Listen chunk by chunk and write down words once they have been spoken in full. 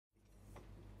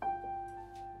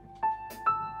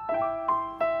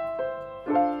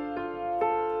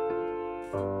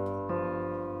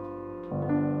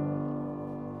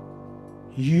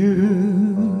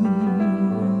You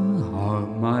are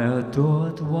my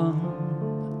adored one.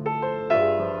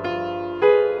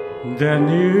 Then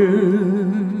you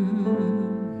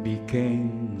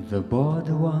became the bored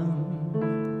one,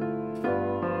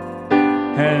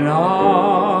 and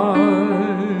I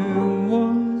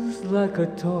was like a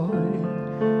toy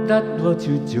that brought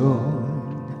you joy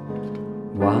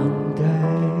one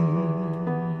day.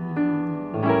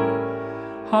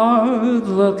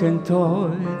 Hard-looking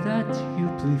toy that you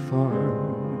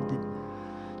preferred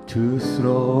to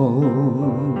throw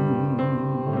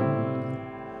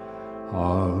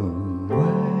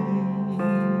away.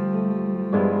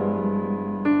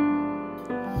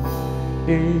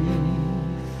 If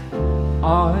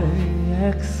I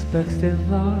expected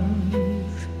love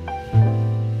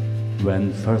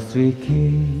when first we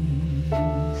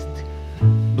kissed,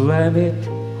 blame it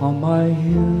on my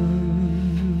youth.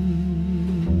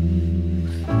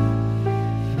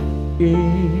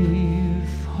 If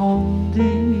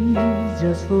only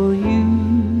just for you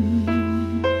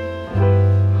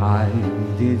I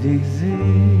did exist,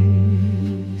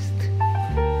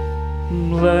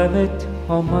 blame it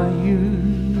on my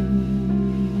youth.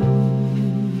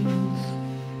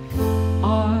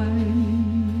 I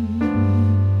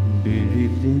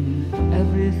believed in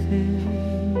everything,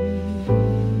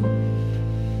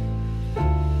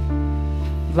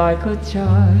 like a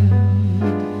child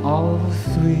of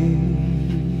 3.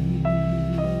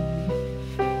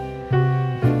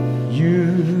 You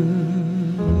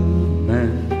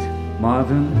meant more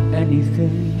than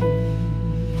anything.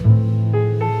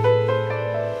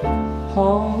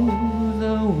 All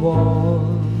the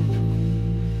world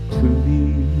to me.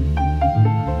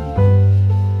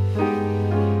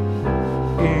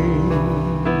 If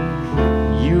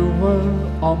you were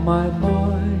on my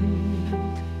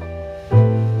mind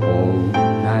all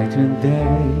night and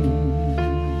day,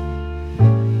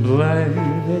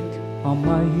 blame it on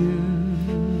my youth.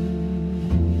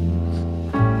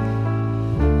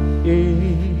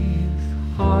 If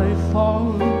I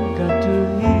forgot to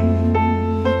eat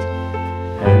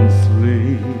and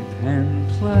sleep and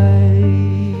play,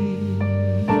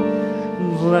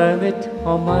 blame it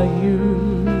on my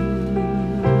youth.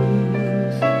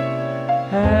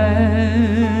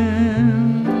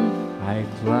 And I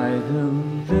cried a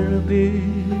little bit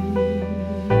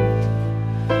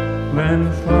when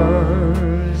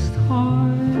first I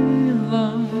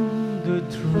learned the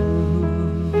truth.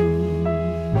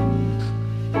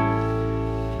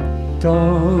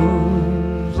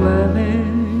 Don't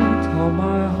blame it on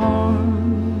my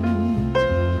heart,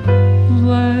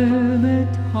 blame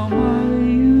it on my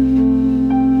youth.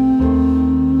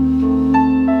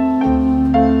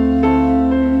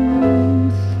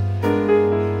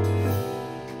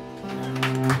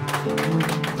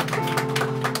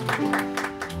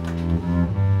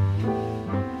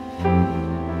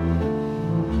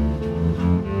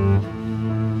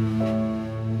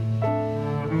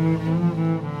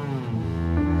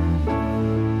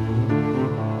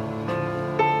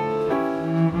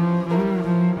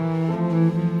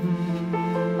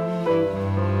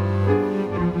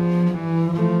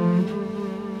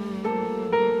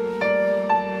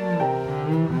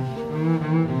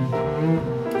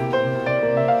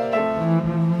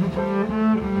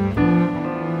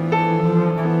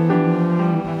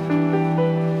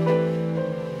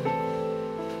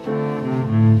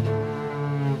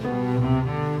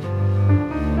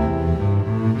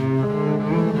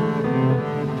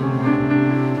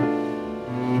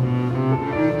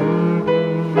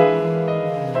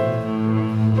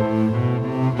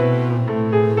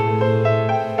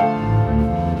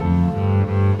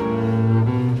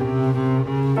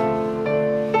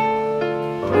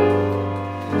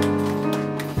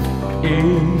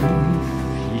 If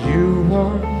you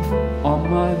were on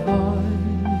my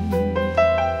mind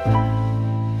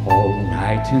all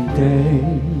night and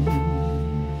day,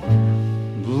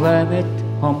 blame it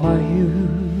on my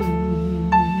youth.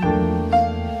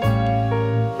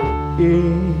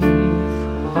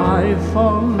 If I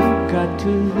forgot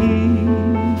to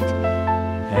eat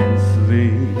and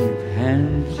sleep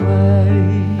and play,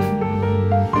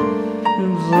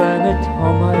 blame it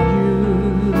on my youth.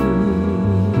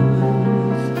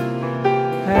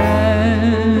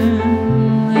 And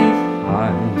if I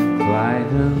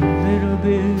cried a little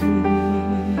bit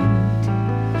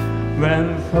when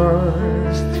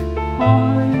first I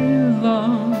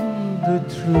learned the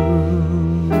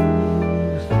truth,